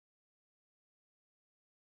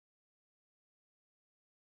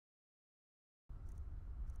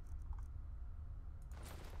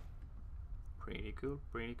cool,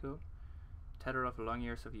 pretty cool. Tether of long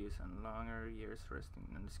years of use and longer years resting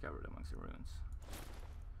undiscovered amongst the ruins.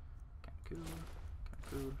 Kinda cool, kinda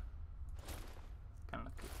cool. Kinda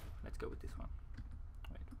not cool. Let's go with this one.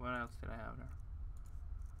 Wait, what else did I have there?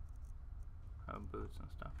 Oh, boots and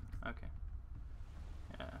stuff. Okay.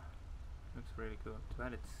 Yeah, looks really cool. Too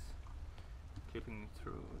bad it's clipping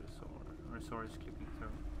through the sword. Or the sword is clipping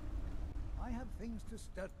through. I have things to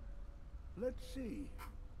study. Let's see.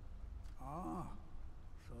 Ah,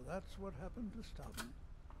 so that's what happened to Stubborn.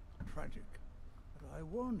 Tragic. But I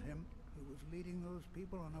warned him he was leading those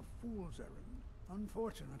people on a fool's errand.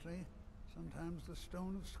 Unfortunately, sometimes the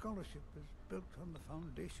stone of scholarship is built on the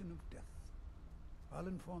foundation of death. I'll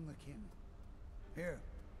inform the king. Here,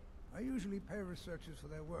 I usually pay researchers for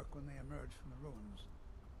their work when they emerge from the ruins,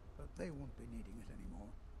 but they won't be needing it anymore.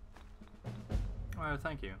 Well,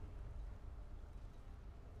 thank you.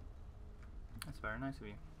 That's very nice of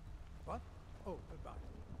you. What? Oh, goodbye.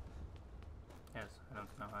 Yes, I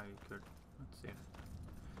don't know how you could. Let's see.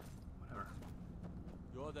 Whatever.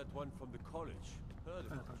 You're that one from the college. Heard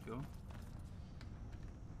That about was you. cool.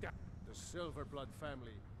 The Silverblood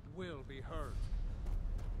family will be heard.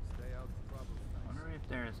 Stay out of trouble. I wonder if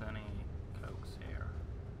there's any cloaks here.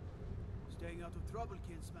 Staying out of trouble,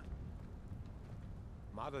 kinsman.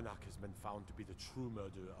 Madonak has been found to be the true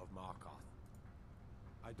murderer of Markarth.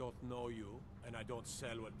 I don't know you, and I don't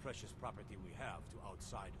sell what precious property we have to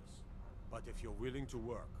outsiders. But if you're willing to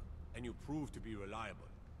work, and you prove to be reliable,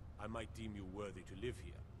 I might deem you worthy to live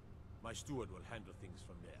here. My steward will handle things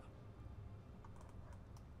from there.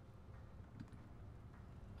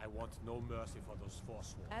 I want no mercy for those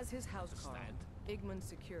forsworn. As his housecarl, Understand? Igman's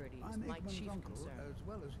security is I'm my Igman's chief uncle, concern. as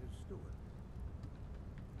well as his steward.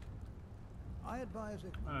 I advise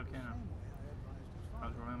Igman Okay, the now. same way I advised his I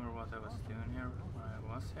father. don't remember what I was doing here when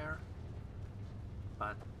I was here.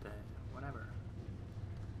 But, whatever.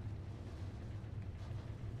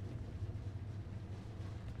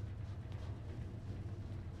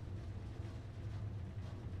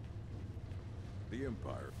 The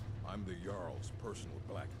Empire. I'm the Jarl's personal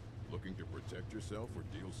black. Looking to protect yourself or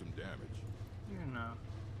deal some damage? You know,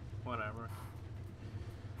 whatever.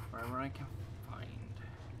 Wherever I can find.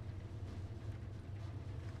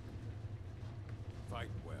 Fight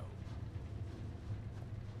well.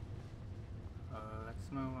 Let's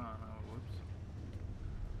move on. Oh, whoops.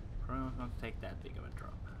 Probably not going to take that big of a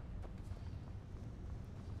drop.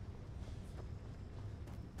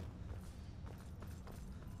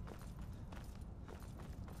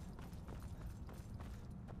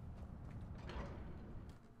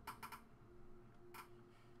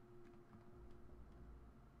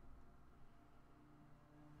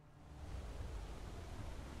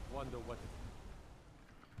 Wonder what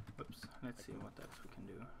Whoops. Let's see what else we can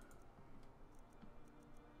do.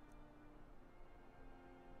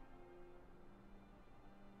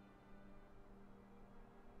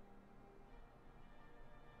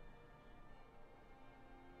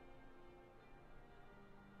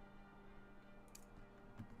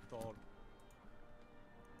 thought.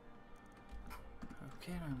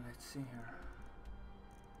 Okay, then let's see here.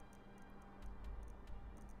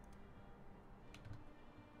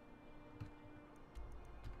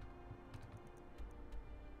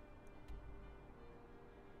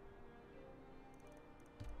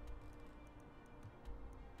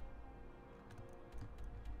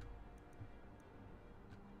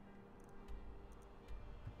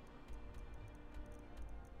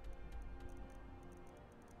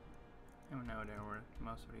 I don't know there where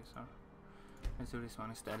most of these are. Let's do this one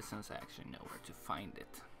instead since I actually know where to find it.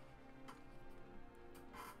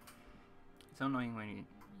 It's annoying when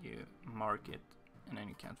you mark it and then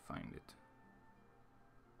you can't find it.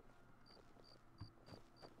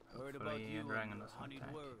 Heard about Hopefully you a dragon and your doesn't honeyed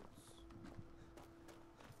attack. words.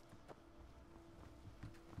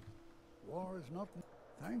 War is not...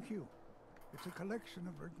 Thank you. It's a collection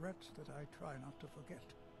of regrets that I try not to forget.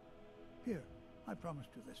 Here, I promised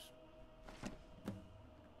you this.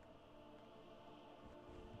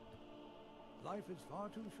 Life is far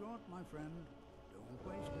too short, my friend.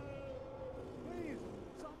 Don't waste it. Please,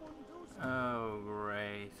 someone do something. Oh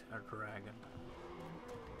great, a dragon.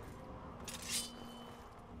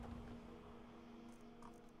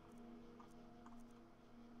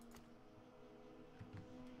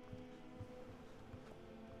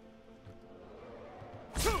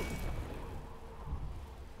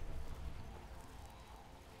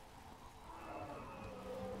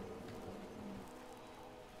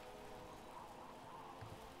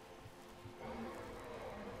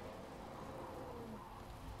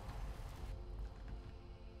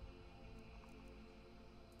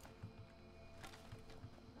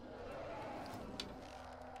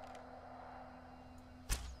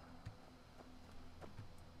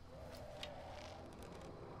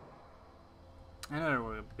 I know there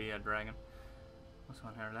will be a dragon. Was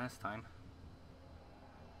one here last time.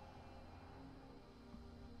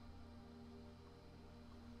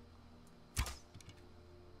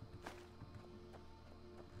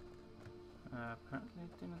 Apparently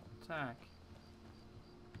it didn't attack.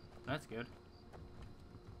 That's good.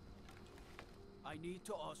 I need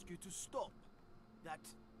to ask you to stop. That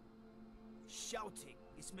shouting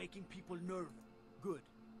is making people nervous. Good.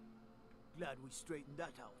 Glad we straightened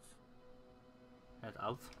that out. That's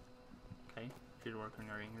out. Okay, should work on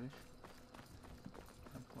your English.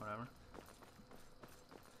 Whatever.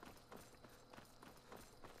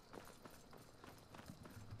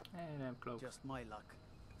 Hey, damn cloak. Just my luck.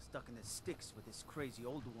 Stuck in the sticks with this crazy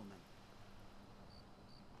old woman.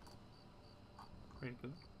 Pretty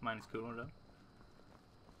cool. Mine is cooler though.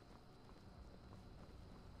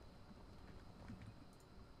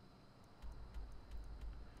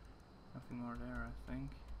 Nothing more there, I think.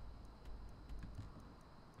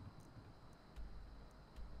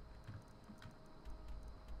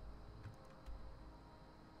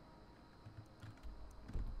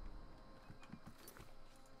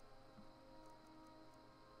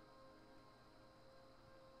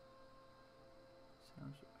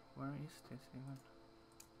 Where is this even?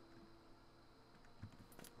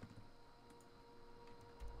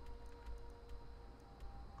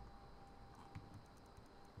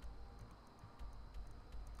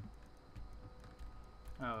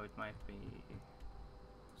 Oh, it might be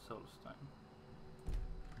Soulstone.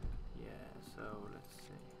 Yeah, so let's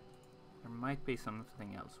see. There might be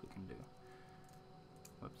something else we can do.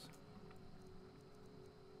 Whoops.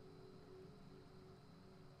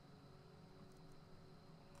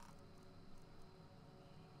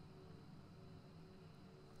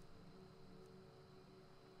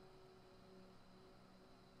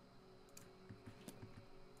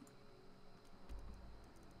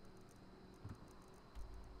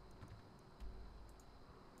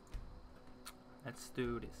 Let's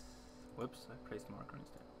do this. Whoops, I placed the marker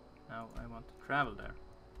instead. Now I want to travel there.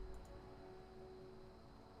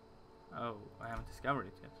 Oh, I haven't discovered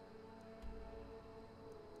it yet.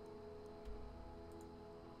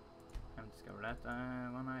 Haven't discovered that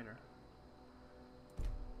one either.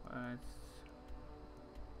 Let's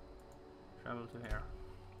travel to here.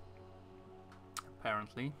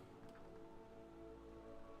 Apparently.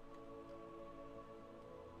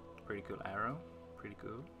 Pretty cool arrow. Pretty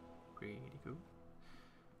cool. Pretty cool.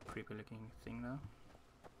 Creepy looking thing though.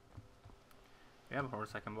 We have a horse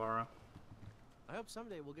I can borrow. I hope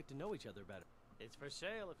someday we'll get to know each other better. It's for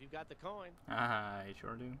sale if you've got the coin. I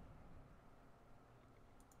sure do.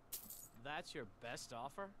 That's your best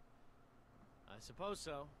offer? I suppose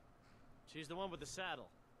so. She's the one with the saddle.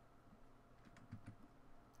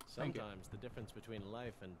 Thank you. Sometimes the difference between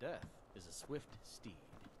life and death is a swift steed.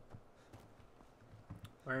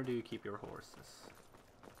 Where do you keep your horses?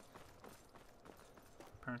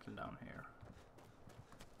 Apparently down here.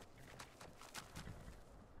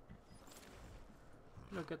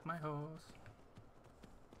 Look at my horse.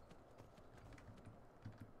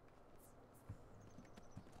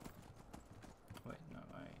 Wait, no,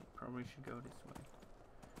 I probably should go this way.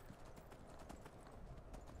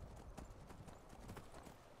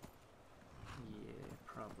 Yeah,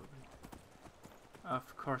 probably.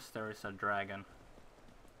 Of course there is a dragon.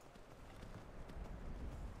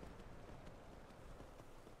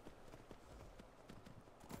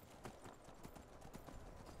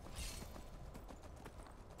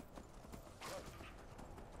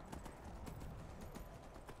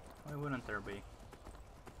 Why wouldn't there be?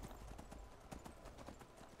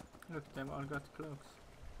 Look, they've all got cloaks.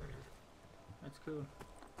 That's cool.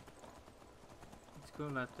 It's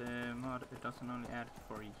cool that the mod it doesn't only add it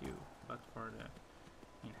for you, but for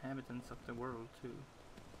the inhabitants of the world too.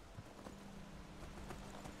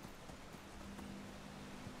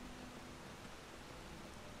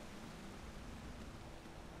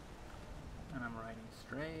 And I'm riding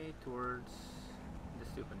straight towards the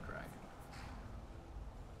stupid dragon.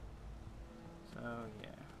 So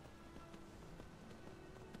yeah.